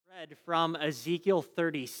read from Ezekiel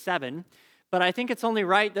 37, but I think it's only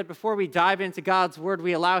right that before we dive into God's word,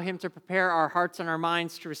 we allow him to prepare our hearts and our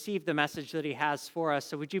minds to receive the message that he has for us.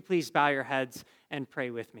 So would you please bow your heads and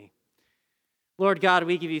pray with me? Lord God,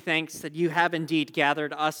 we give you thanks that you have indeed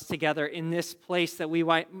gathered us together in this place that we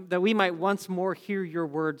might once more hear your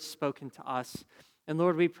words spoken to us. And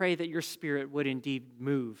Lord, we pray that your Spirit would indeed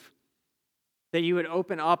move, that you would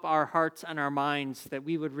open up our hearts and our minds, that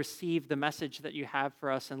we would receive the message that you have for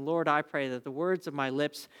us. And Lord, I pray that the words of my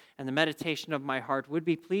lips and the meditation of my heart would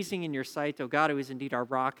be pleasing in your sight, O God, who is indeed our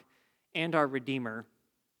rock and our Redeemer.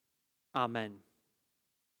 Amen.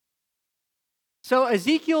 So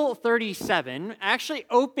Ezekiel 37 actually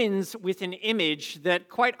opens with an image that,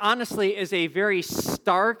 quite honestly, is a very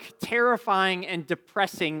stark, terrifying, and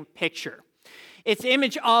depressing picture. It's an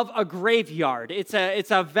image of a graveyard. It's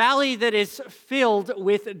a valley that is filled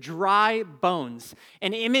with dry bones,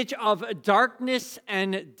 an image of darkness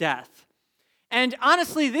and death. And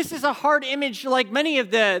honestly, this is a hard image, like many of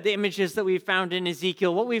the images that we've found in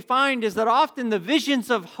Ezekiel. What we find is that often the visions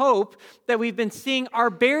of hope that we've been seeing are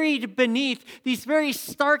buried beneath these very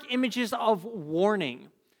stark images of warning,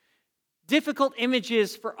 difficult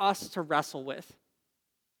images for us to wrestle with.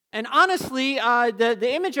 And honestly, the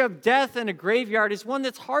image of death in a graveyard is one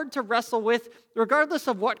that's hard to wrestle with regardless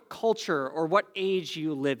of what culture or what age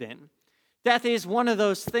you live in. Death is one of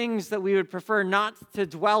those things that we would prefer not to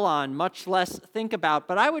dwell on, much less think about.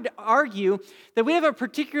 But I would argue that we have a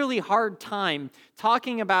particularly hard time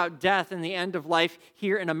talking about death and the end of life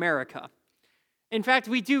here in America. In fact,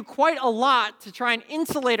 we do quite a lot to try and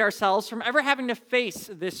insulate ourselves from ever having to face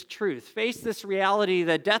this truth, face this reality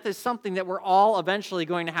that death is something that we're all eventually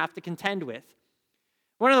going to have to contend with.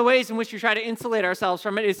 One of the ways in which we try to insulate ourselves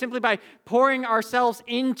from it is simply by pouring ourselves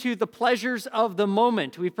into the pleasures of the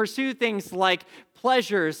moment. We pursue things like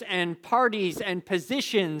pleasures and parties and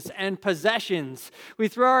positions and possessions. We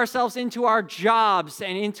throw ourselves into our jobs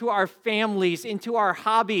and into our families, into our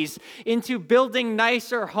hobbies, into building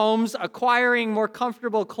nicer homes, acquiring more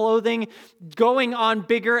comfortable clothing, going on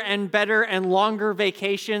bigger and better and longer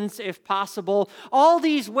vacations if possible. All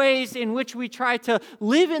these ways in which we try to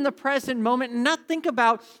live in the present moment and not think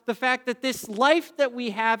about the fact that this life that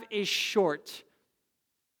we have is short,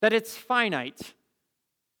 that it's finite,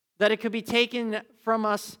 that it could be taken from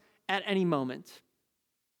us at any moment.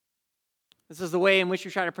 This is the way in which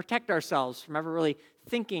we try to protect ourselves from ever really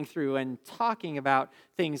thinking through and talking about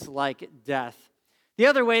things like death. The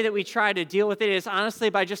other way that we try to deal with it is honestly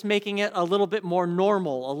by just making it a little bit more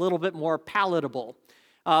normal, a little bit more palatable.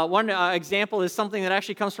 One example is something that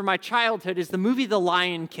actually comes from my childhood, is the movie The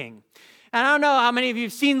Lion King. And I don't know how many of you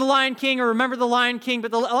have seen The Lion King or remember The Lion King,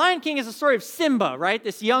 but The Lion King is a story of Simba, right?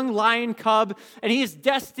 This young lion cub, and he is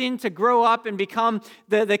destined to grow up and become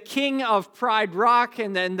the king of Pride Rock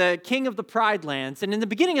and then the king of the Pride Lands. And in the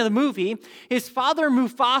beginning of the movie, his father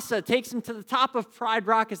Mufasa takes him to the top of Pride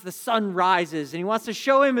Rock as the sun rises, and he wants to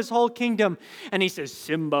show him his whole kingdom. And he says,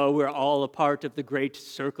 "Simba, we're all a part of the great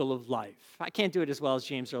circle of life." I can't do it as well as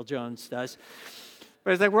James Earl Jones does.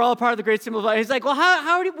 But it's like, we're all part of the great symbol of life. He's like, well,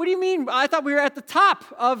 what do you mean? I thought we were at the top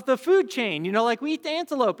of the food chain. Like we eat the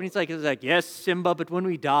antelope. And he's like, yes, Simba, but when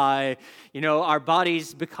we die, our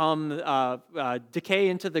bodies become, decay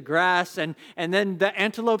into the grass, and then the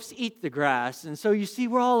antelopes eat the grass. And so you see,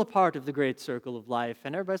 we're all a part of the great circle of life.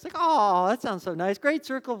 And everybody's like, oh, that sounds so nice. Great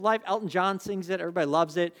circle of life. Elton John sings it. Everybody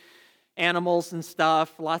loves it. Animals and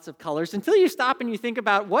stuff, lots of colors, until you stop and you think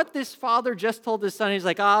about what this father just told his son. He's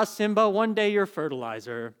like, Simba, one day you're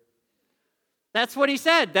fertilizer. That's what he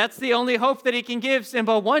said. That's the only hope that he can give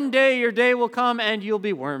Simba. One day your day will come and you'll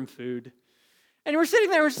be worm food. And we're sitting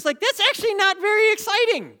there, we're just like, that's actually not very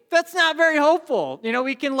exciting. That's not very hopeful.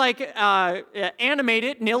 We can animate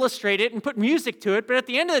it and illustrate it and put music to it, but at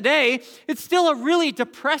the end of the day, it's still a really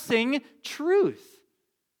depressing truth.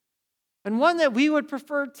 And one that we would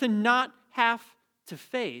prefer to not have to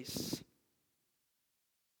face.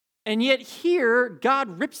 And yet here,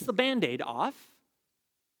 God rips the Band-Aid off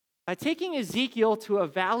by taking Ezekiel to a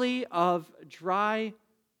valley of dry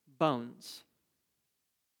bones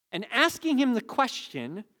and asking him the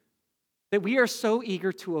question that we are so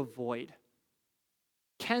eager to avoid.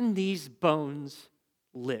 Can these bones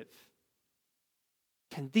live?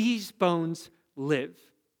 Can these bones live?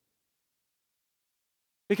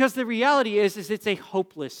 Because the reality is it's a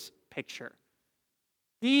hopeless picture.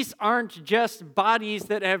 These aren't just bodies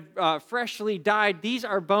that have freshly died. These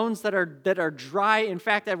are bones that are dry. In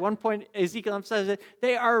fact, at one point, Ezekiel emphasizes that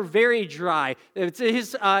they are very dry. It's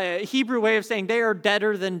his Hebrew way of saying they are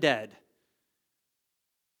deader than dead.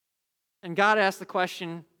 And God asked the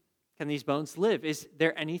question, can these bones live? Is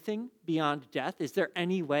there anything beyond death? Is there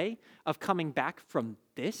any way of coming back from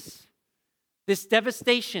this? This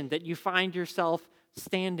devastation that you find yourself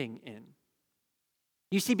standing in.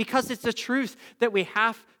 You see, because it's a truth that we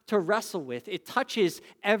have to wrestle with, it touches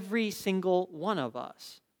every single one of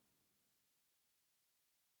us.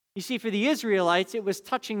 You see, for the Israelites, it was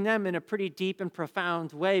touching them in a pretty deep and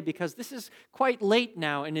profound way because this is quite late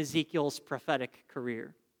now in Ezekiel's prophetic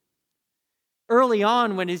career. Early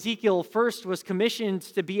on, when Ezekiel first was commissioned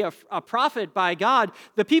to be a prophet by God,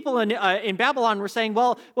 the people in Babylon were saying,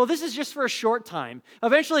 well, this is just for a short time.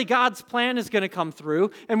 Eventually, God's plan is going to come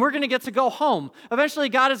through, and we're going to get to go home. Eventually,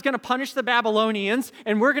 God is going to punish the Babylonians,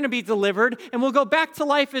 and we're going to be delivered, and we'll go back to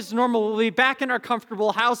life as normal. We'll be back in our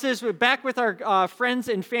comfortable houses, we're back with our friends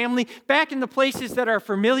and family, back in the places that are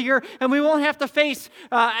familiar, and we won't have to face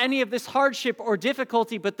any of this hardship or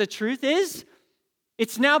difficulty. But the truth is,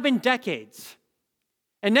 it's now been decades.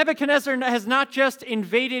 And Nebuchadnezzar has not just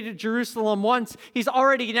invaded Jerusalem once, he's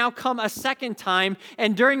already now come a second time,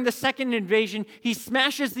 and during the second invasion, he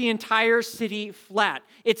smashes the entire city flat.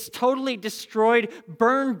 It's totally destroyed,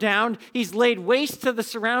 burned down. He's laid waste to the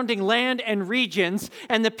surrounding land and regions,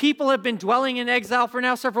 and the people have been dwelling in exile for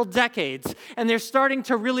now several decades, and they're starting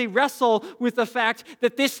to really wrestle with the fact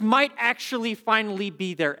that this might actually finally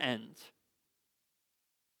be their end.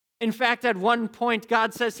 In fact, at one point,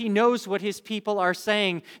 God says he knows what his people are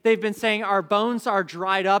saying. They've been saying, our bones are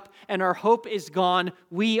dried up and our hope is gone.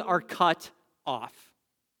 We are cut off.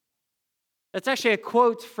 That's actually a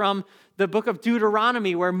quote from the book of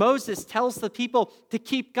Deuteronomy where Moses tells the people to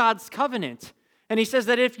keep God's covenant. And he says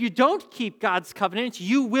that if you don't keep God's covenant,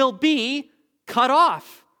 you will be cut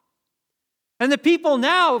off. And the people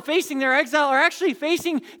now facing their exile are actually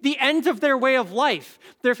facing the end of their way of life.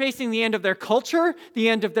 They're facing the end of their culture, the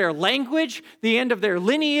end of their language, the end of their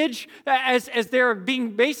lineage, as they're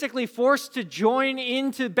being basically forced to join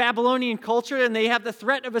into Babylonian culture, and they have the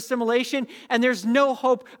threat of assimilation, and there's no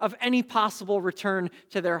hope of any possible return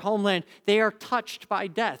to their homeland. They are touched by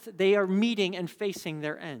death. They are meeting and facing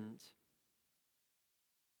their end.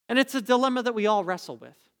 And it's a dilemma that we all wrestle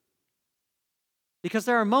with. Because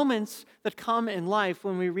there are moments that come in life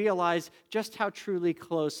when we realize just how truly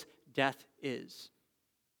close death is.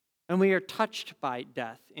 And we are touched by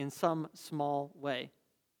death in some small way.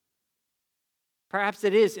 Perhaps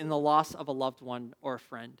it is in the loss of a loved one or a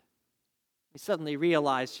friend. We suddenly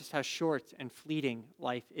realize just how short and fleeting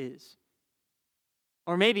life is.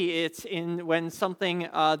 Or maybe it's in when something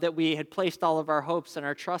that we had placed all of our hopes and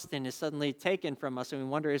our trust in is suddenly taken from us, and we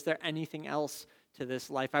wonder, is there anything else to this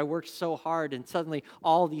life? I worked so hard, and suddenly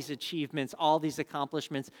all these achievements, all these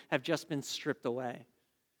accomplishments have just been stripped away.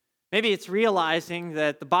 Maybe it's realizing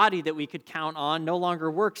that the body that we could count on no longer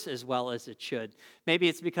works as well as it should. Maybe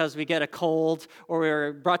it's because we get a cold, or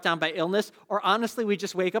we're brought down by illness, or honestly, we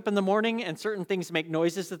just wake up in the morning and certain things make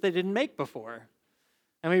noises that they didn't make before.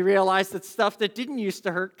 And we realize that stuff that didn't used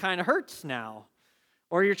to hurt kind of hurts now.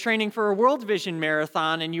 Or you're training for a World Vision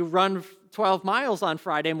marathon and you run 12 miles on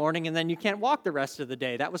Friday morning and then you can't walk the rest of the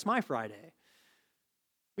day. That was my Friday.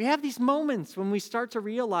 We have these moments when we start to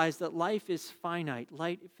realize that life is finite,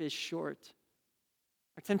 life is short.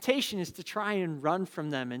 Our temptation is to try and run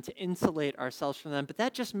from them and to insulate ourselves from them, but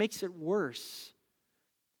that just makes it worse.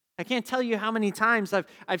 I can't tell you how many times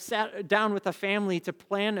I've sat down with a family to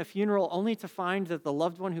plan a funeral only to find that the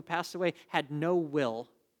loved one who passed away had no will.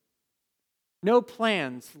 No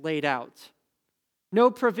plans laid out.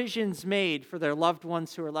 No provisions made for their loved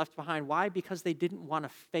ones who are left behind. Why? Because they didn't want to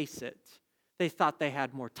face it. They thought they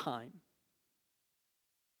had more time.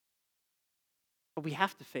 But we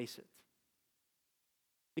have to face it.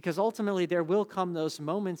 Because ultimately there will come those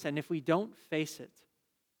moments, and if we don't face it,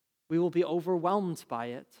 we will be overwhelmed by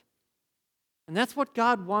it. And that's what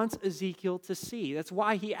God wants Ezekiel to see. That's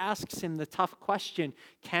why he asks him the tough question,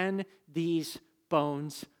 can these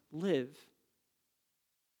bones live?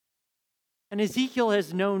 And Ezekiel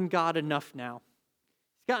has known God enough now.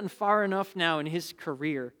 He's gotten far enough now in his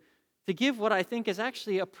career to give what I think is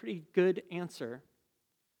actually a pretty good answer.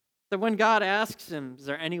 That when God asks him, is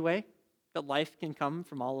there any way that life can come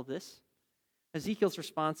from all of this? Ezekiel's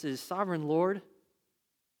response is, Sovereign Lord,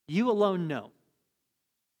 you alone know.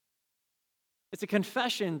 It's a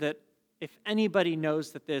confession that if anybody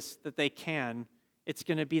knows that they can, it's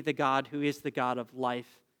going to be the God who is the God of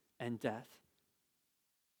life and death.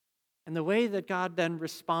 And the way that God then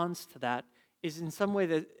responds to that is in some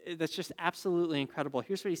way that's just absolutely incredible.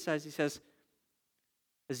 Here's what he says. He says,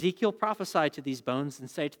 Ezekiel, prophesy to these bones and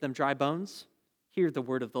say to them, dry bones, hear the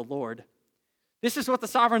word of the Lord. This is what the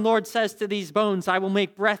sovereign Lord says to these bones. I will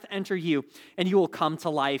make breath enter you, and you will come to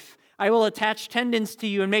life. I will attach tendons to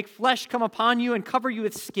you and make flesh come upon you and cover you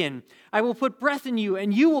with skin. I will put breath in you,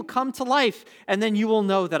 and you will come to life, and then you will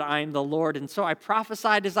know that I am the Lord. And so I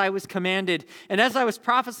prophesied as I was commanded. And as I was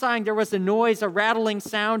prophesying, there was a noise, a rattling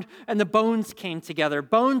sound, and the bones came together,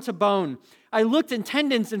 bone to bone. I looked, and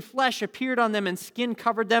tendons and flesh appeared on them, and skin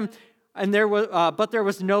covered them, and but there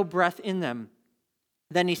was no breath in them.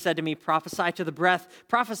 Then he said to me, prophesy to the breath,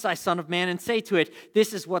 prophesy, son of man, and say to it,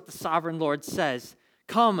 this is what the sovereign Lord says.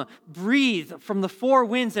 Come, breathe from the four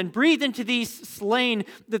winds and breathe into these slain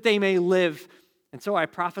that they may live. And so I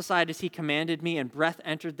prophesied as he commanded me, and breath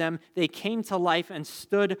entered them. They came to life and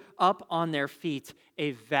stood up on their feet,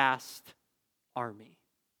 a vast army.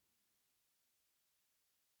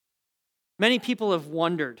 Many people have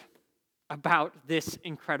wondered about this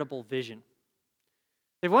incredible vision.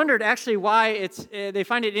 They've wondered actually why they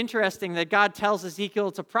find it interesting that God tells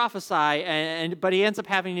Ezekiel to prophesy, but he ends up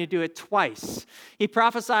having to do it twice. He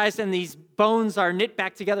prophesies and these bones are knit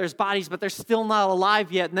back together as bodies, but they're still not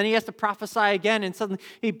alive yet. And then he has to prophesy again, and suddenly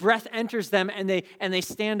breath enters them, and they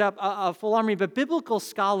stand up a full army. But biblical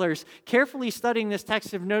scholars, carefully studying this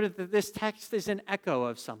text, have noted that this text is an echo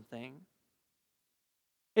of something.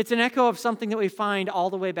 It's an echo of something that we find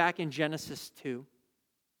all the way back in Genesis 2.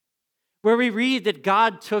 Where we read that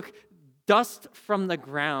God took dust from the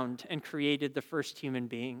ground and created the first human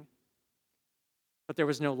being, but there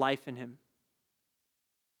was no life in him.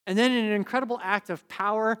 And then in an incredible act of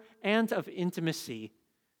power and of intimacy,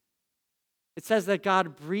 it says that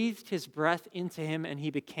God breathed his breath into him and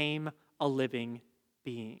he became a living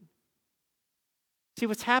being. See,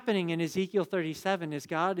 what's happening in Ezekiel 37 is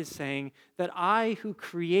God is saying that I, who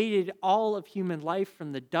created all of human life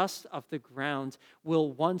from the dust of the ground,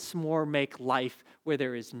 will once more make life where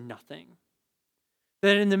there is nothing.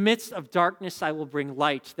 That in the midst of darkness I will bring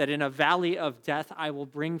light, that in a valley of death I will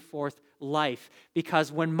bring forth life,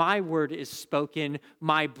 because when my word is spoken,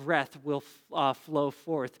 my breath will flow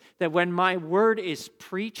forth. That when my word is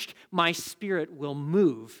preached, my spirit will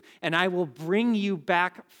move, and I will bring you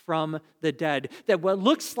back from the dead. That what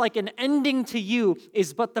looks like an ending to you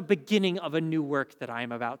is but the beginning of a new work that I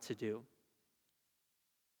am about to do.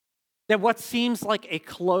 That what seems like a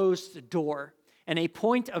closed door and a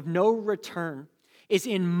point of no return is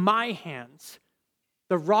in my hands,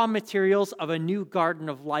 the raw materials of a new garden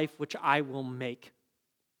of life which I will make.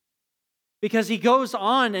 Because he goes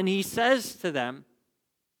on and he says to them,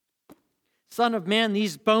 Son of man,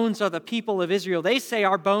 these bones are the people of Israel. They say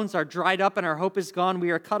our bones are dried up and our hope is gone.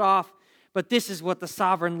 We are cut off. But this is what the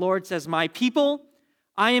sovereign Lord says, my people,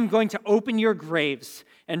 I am going to open your graves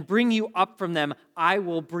and bring you up from them. I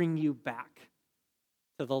will bring you back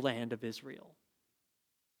to the land of Israel.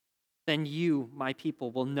 Then you, my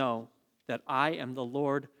people, will know that I am the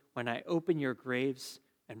Lord when I open your graves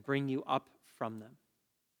and bring you up from them.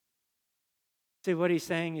 See, what he's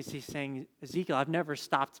saying is Ezekiel, I've never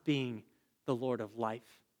stopped being the Lord of life.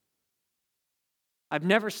 I've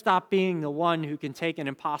never stopped being the one who can take an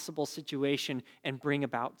impossible situation and bring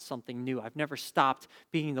about something new. I've never stopped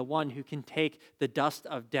being the one who can take the dust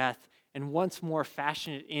of death and once more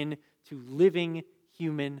fashion it into living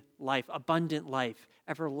human life, abundant life,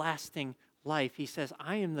 everlasting life. He says,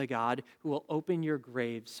 I am the God who will open your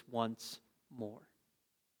graves once more.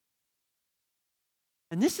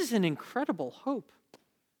 And this is an incredible hope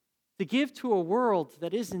to give to a world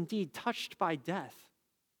that is indeed touched by death.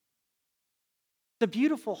 It's a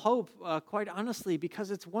beautiful hope, quite honestly, because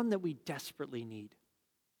it's one that we desperately need.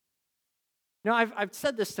 You know, I've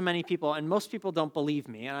said this to many people, and most people don't believe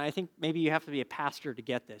me, and I think maybe you have to be a pastor to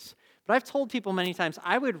get this. But I've told people many times,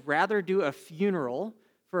 I would rather do a funeral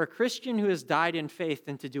for a Christian who has died in faith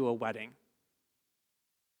than to do a wedding.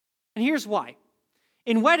 And here's why.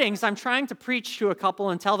 In weddings, I'm trying to preach to a couple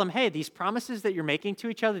and tell them, hey, these promises that you're making to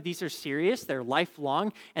each other, these are serious, they're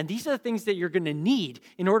lifelong, and these are the things that you're going to need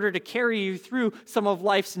in order to carry you through some of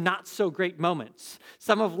life's not so great moments,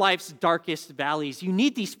 some of life's darkest valleys. You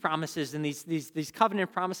need these promises and these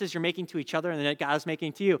covenant promises you're making to each other and that God is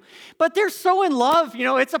making to you. But they're so in love,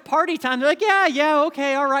 it's a party time. They're like, yeah,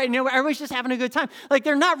 okay, all right, and everybody's just having a good time. Like,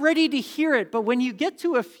 they're not ready to hear it, but when you get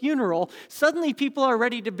to a funeral, suddenly people are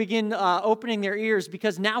ready to begin opening their ears,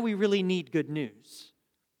 because now we really need good news.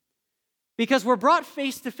 Because we're brought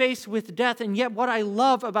face to face with death, and yet what I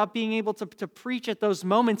love about being able to preach at those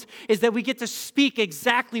moments is that we get to speak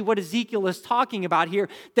exactly what Ezekiel is talking about here,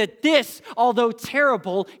 that this, although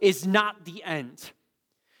terrible, is not the end.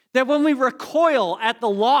 That when we recoil at the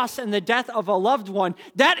loss and the death of a loved one,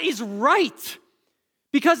 that is right.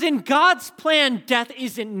 Because in God's plan, death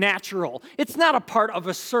isn't natural. It's not a part of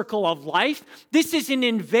a circle of life. This is an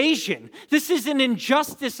invasion. This is an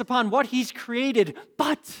injustice upon what he's created.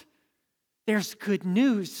 But there's good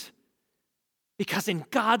news. Because in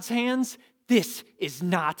God's hands, this is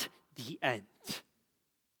not the end.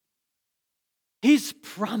 His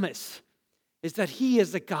promise is that he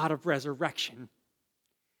is a God of resurrection.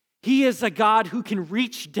 He is a God who can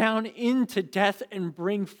reach down into death and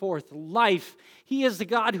bring forth life. He is a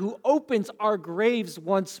God who opens our graves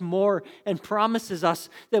once more and promises us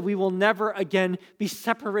that we will never again be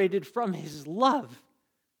separated from his love.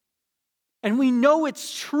 And we know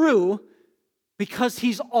it's true because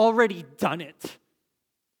he's already done it.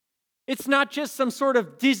 It's not just some sort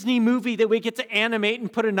of Disney movie that we get to animate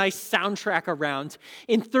and put a nice soundtrack around.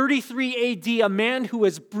 In 33 AD, a man who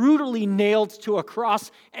was brutally nailed to a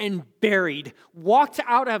cross and buried walked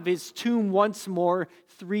out of his tomb once more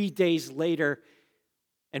 3 days later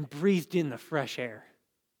and breathed in the fresh air.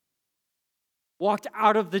 Walked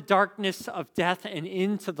out of the darkness of death and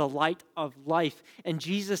into the light of life. And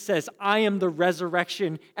Jesus says, I am the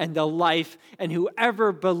resurrection and the life, and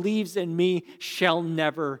whoever believes in me shall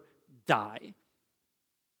never die.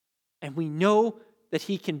 And we know that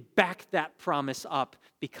he can back that promise up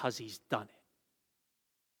because he's done it.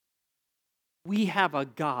 We have a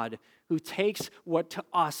God who takes what to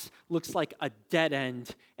us looks like a dead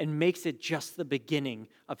end and makes it just the beginning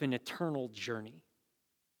of an eternal journey.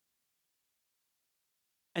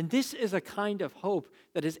 And this is a kind of hope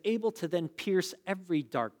that is able to then pierce every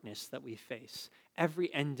darkness that we face,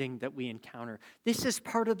 every ending that we encounter. This is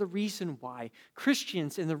part of the reason why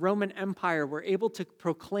Christians in the Roman Empire were able to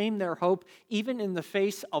proclaim their hope even in the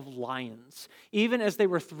face of lions. Even as they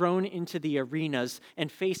were thrown into the arenas and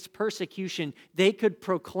faced persecution, they could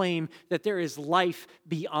proclaim that there is life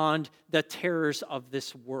beyond the terrors of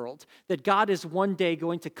this world. That God is one day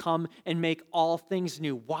going to come and make all things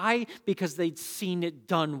new. Why? Because they'd seen it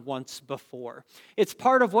done once before. It's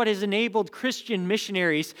part of what has enabled Christian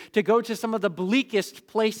missionaries to go to some of the bleakest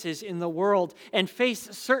places in the world and face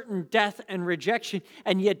certain death and rejection,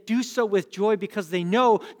 and yet do so with joy because they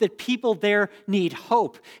know that people there need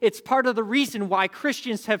hope. It's part of the reason why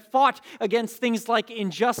Christians have fought against things like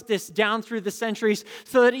injustice down through the centuries,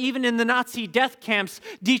 so that even in the Nazi death camps,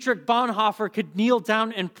 Dietrich Bonhoeffer could kneel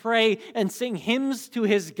down and pray and sing hymns to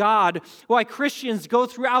his God. Why Christians go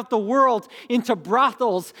throughout the world into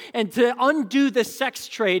brothels and to undo the sex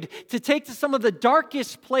trade, to take to some of the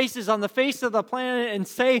darkest places on the face of the planet and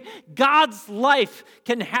say, God's life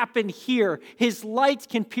can happen here. His light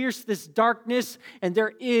can pierce this darkness, and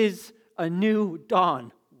there is a new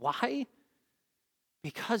dawn. Why?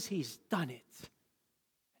 Because he's done it,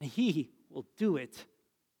 and he will do it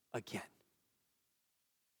again.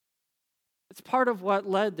 It's part of what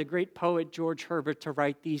led the great poet George Herbert to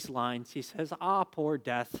write these lines. He says, "Ah, poor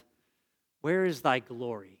death, where is thy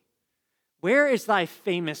glory? Where is thy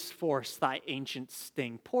famous force, thy ancient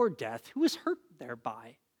sting? Poor death, who is hurt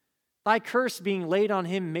thereby? Thy curse being laid on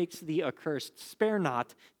him makes thee accursed. Spare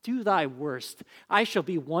not, do thy worst. I shall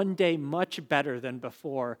be one day much better than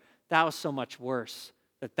before, thou so much worse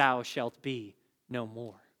that thou shalt be no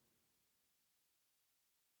more."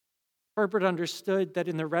 Herbert understood that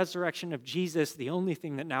in the resurrection of Jesus, the only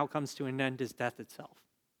thing that now comes to an end is death itself.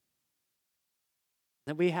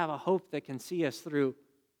 That we have a hope that can see us through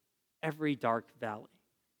every dark valley.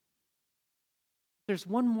 There's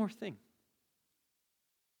one more thing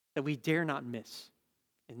that we dare not miss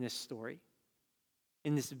in this story,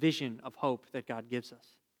 in this vision of hope that God gives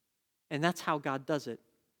us. And that's how God does it.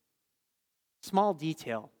 Small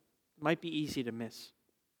detail, might be easy to miss.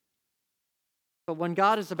 But when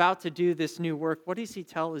God is about to do this new work, what does he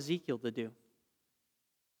tell Ezekiel to do?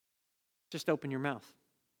 Just open your mouth.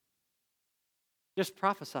 Just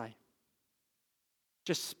prophesy.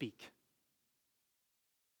 Just speak.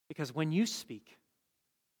 Because when you speak,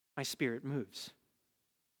 my spirit moves.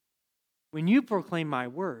 When you proclaim my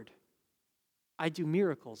word, I do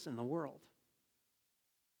miracles in the world.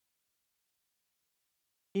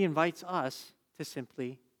 He invites us to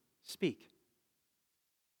simply speak.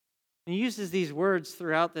 And he uses these words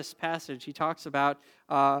throughout this passage. He talks about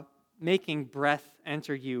making breath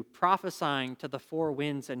enter you, prophesying to the four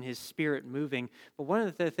winds and his spirit moving. But one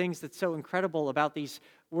of the things that's so incredible about these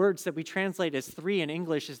words that we translate as three in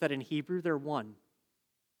English is that in Hebrew they're one.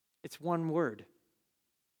 It's one word.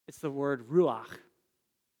 It's the word ruach.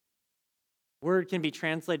 Word can be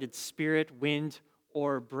translated spirit, wind,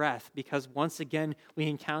 or breath, because once again we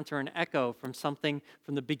encounter an echo from something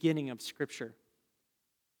from the beginning of Scripture.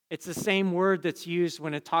 It's the same word that's used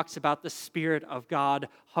when it talks about the Spirit of God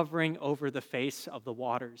hovering over the face of the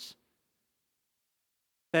waters.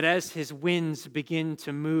 that as his winds begin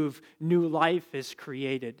to move, new life is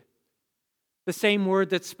created. The same word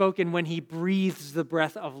that's spoken when he breathes the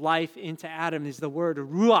breath of life into Adam is the word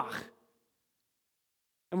ruach.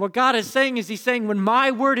 And what God is saying is he's saying, when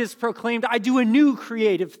my word is proclaimed, I do a new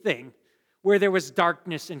creative thing where there was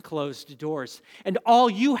darkness and closed doors. And all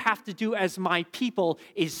you have to do as my people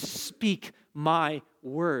is speak my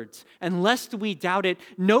words. And lest we doubt it,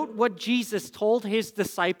 note what Jesus told his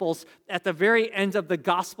disciples at the very end of the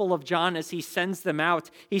Gospel of John as he sends them out.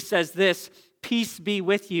 He says this, "Peace be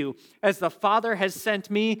with you. As the Father has sent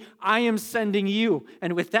me, I am sending you."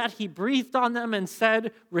 And with that, he breathed on them and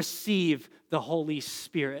said, "Receive the Holy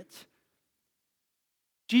Spirit."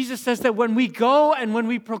 Jesus says that when we go and when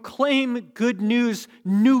we proclaim good news,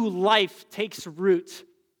 new life takes root.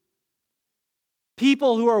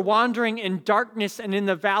 People who are wandering in darkness and in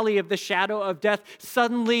the valley of the shadow of death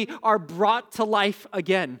suddenly are brought to life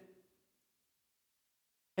again.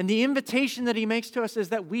 And the invitation that he makes to us is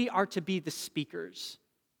that we are to be the speakers,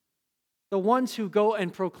 the ones who go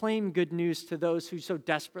and proclaim good news to those who so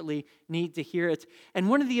desperately need to hear it. And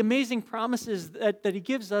one of the amazing promises that he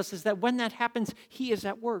gives us is that when that happens, he is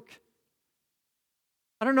at work.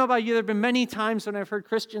 I don't know about you, there have been many times when I've heard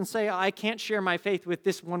Christians say, I can't share my faith with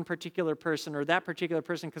this one particular person or that particular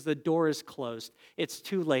person because the door is closed. It's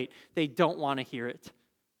too late. They don't want to hear it.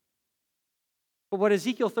 But what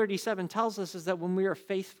Ezekiel 37 tells us is that when we are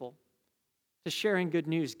faithful to sharing good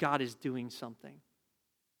news, God is doing something.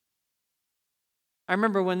 I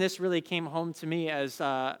remember when this really came home to me as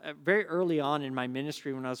very early on in my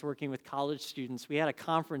ministry when I was working with college students. We had a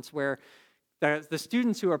conference where the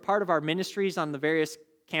students who are part of our ministries on the various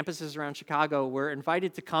campuses around Chicago were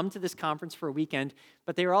invited to come to this conference for a weekend,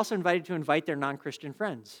 but they were also invited to invite their non-Christian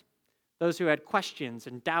friends, those who had questions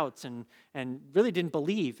and doubts and really didn't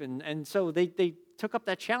believe. And so they took up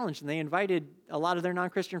that challenge and they invited a lot of their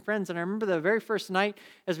non-Christian friends. And I remember the very first night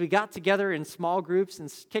as we got together in small groups and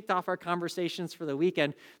kicked off our conversations for the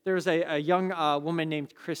weekend, there was a young woman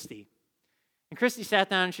named Christy. And Christy sat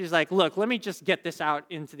down and she's like, look, let me just get this out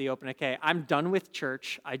into the open. Okay, I'm done with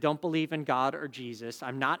church. I don't believe in God or Jesus.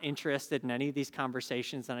 I'm not interested in any of these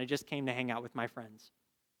conversations, and I just came to hang out with my friends.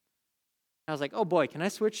 I was like, oh boy, can I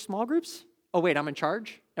switch small groups? Oh wait, I'm in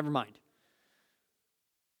charge? Never mind.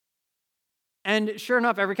 And sure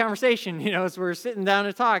enough, every conversation, as we're sitting down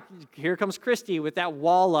to talk, here comes Christy with that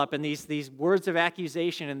wall up and these words of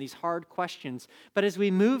accusation and these hard questions. But as we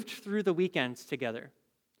moved through the weekends together,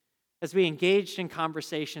 as we engaged in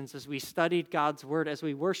conversations, as we studied God's word, as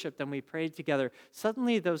we worshiped and we prayed together,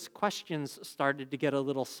 suddenly those questions started to get a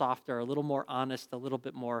little softer, a little more honest, a little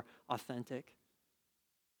bit more authentic.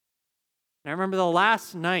 And I remember the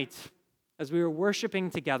last night, as we were worshiping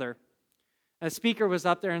together, a speaker was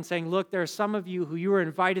up there and saying, look, there are some of you who you were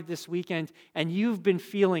invited this weekend, and you've been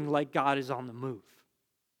feeling like God is on the move.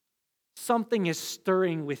 Something is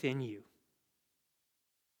stirring within you.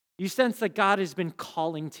 You sense that God has been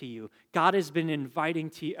calling to you. God has been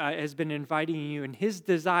inviting you, and his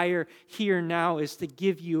desire here now is to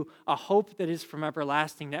give you a hope that is from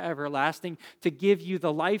everlasting to everlasting, to give you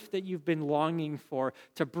the life that you've been longing for,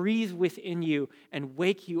 to breathe within you and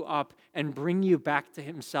wake you up and bring you back to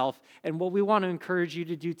himself. And what we want to encourage you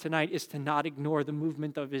to do tonight is to not ignore the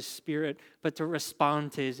movement of his Spirit, but to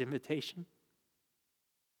respond to his invitation.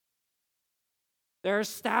 There are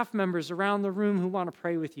staff members around the room who want to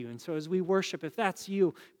pray with you. And so as we worship, if that's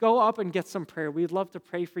you, go up and get some prayer. We'd love to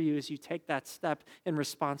pray for you as you take that step in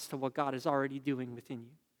response to what God is already doing within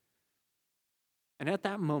you. And at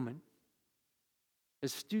that moment,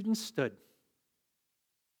 as students stood,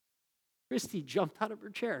 Christy jumped out of her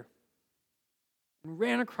chair and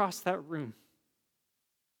ran across that room,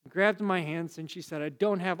 grabbed my hands, and she said, I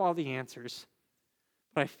don't have all the answers,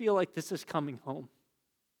 but I feel like this is coming home.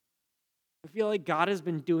 I feel like God has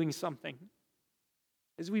been doing something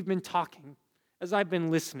as we've been talking, as I've been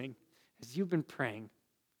listening, as you've been praying,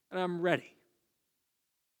 and I'm ready.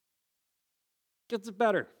 It gets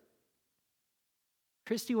better.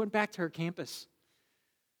 Christy went back to her campus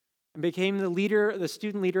and became the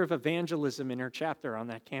student leader of evangelism in her chapter on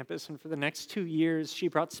that campus. And for the next 2 years, she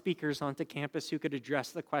brought speakers onto campus who could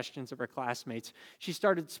address the questions of her classmates. She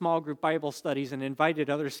started small group Bible studies and invited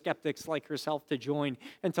other skeptics like herself to join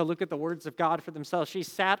and to look at the words of God for themselves. She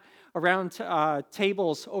sat around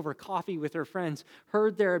tables over coffee with her friends,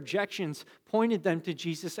 heard their objections, pointed them to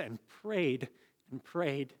Jesus, and prayed and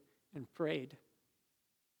prayed and prayed.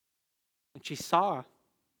 And she saw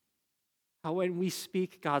how when we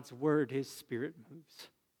speak God's word, his Spirit moves.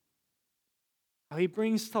 How he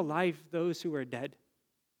brings to life those who are dead.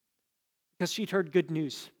 Because she'd heard good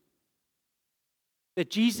news. that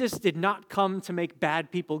Jesus did not come to make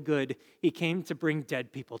bad people good. He came to bring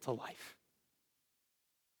dead people to life.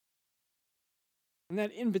 And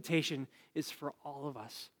that invitation is for all of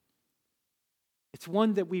us. It's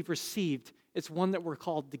one that we've received. It's one that we're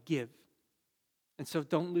called to give. And so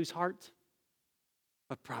don't lose heart,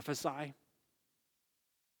 but prophesy.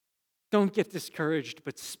 Don't get discouraged,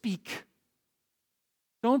 but speak.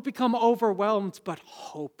 Don't become overwhelmed, but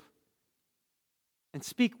hope. And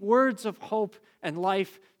speak words of hope and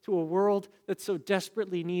life to a world that so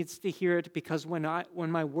desperately needs to hear it, because when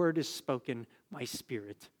my word is spoken, my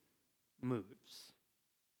spirit moves.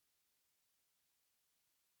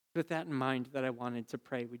 With that in mind, that I wanted to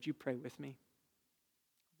pray. Would you pray with me?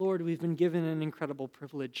 Lord, we've been given an incredible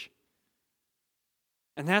privilege,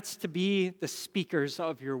 and that's to be the speakers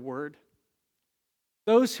of your word.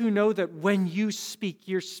 Those who know that when you speak,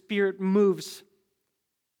 your spirit moves,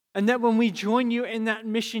 and that when we join you in that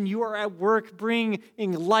mission, you are at work bringing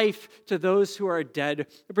life to those who are dead,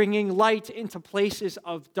 bringing light into places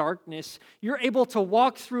of darkness. You're able to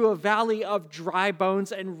walk through a valley of dry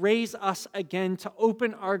bones and raise us again, to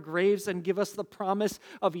open our graves and give us the promise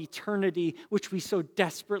of eternity, which we so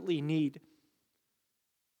desperately need.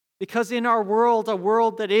 Because in our world, a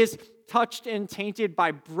world that is touched and tainted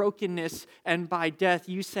by brokenness and by death,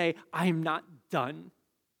 you say, I am not done.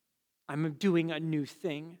 I'm doing a new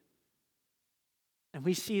thing. And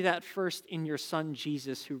we see that first in your Son,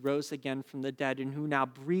 Jesus, who rose again from the dead and who now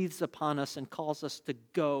breathes upon us and calls us to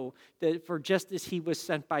go. That for just as he was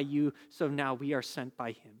sent by you, so now we are sent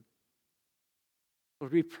by him.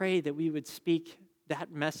 Lord, we pray that we would speak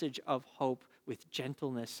that message of hope with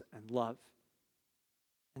gentleness and love.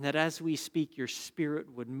 And that as we speak, your spirit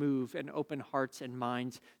would move and open hearts and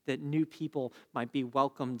minds, that new people might be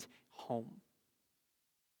welcomed home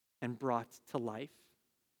and brought to life.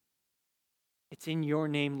 It's in your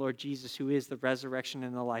name, Lord Jesus, who is the resurrection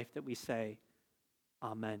and the life, that we say,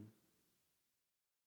 Amen.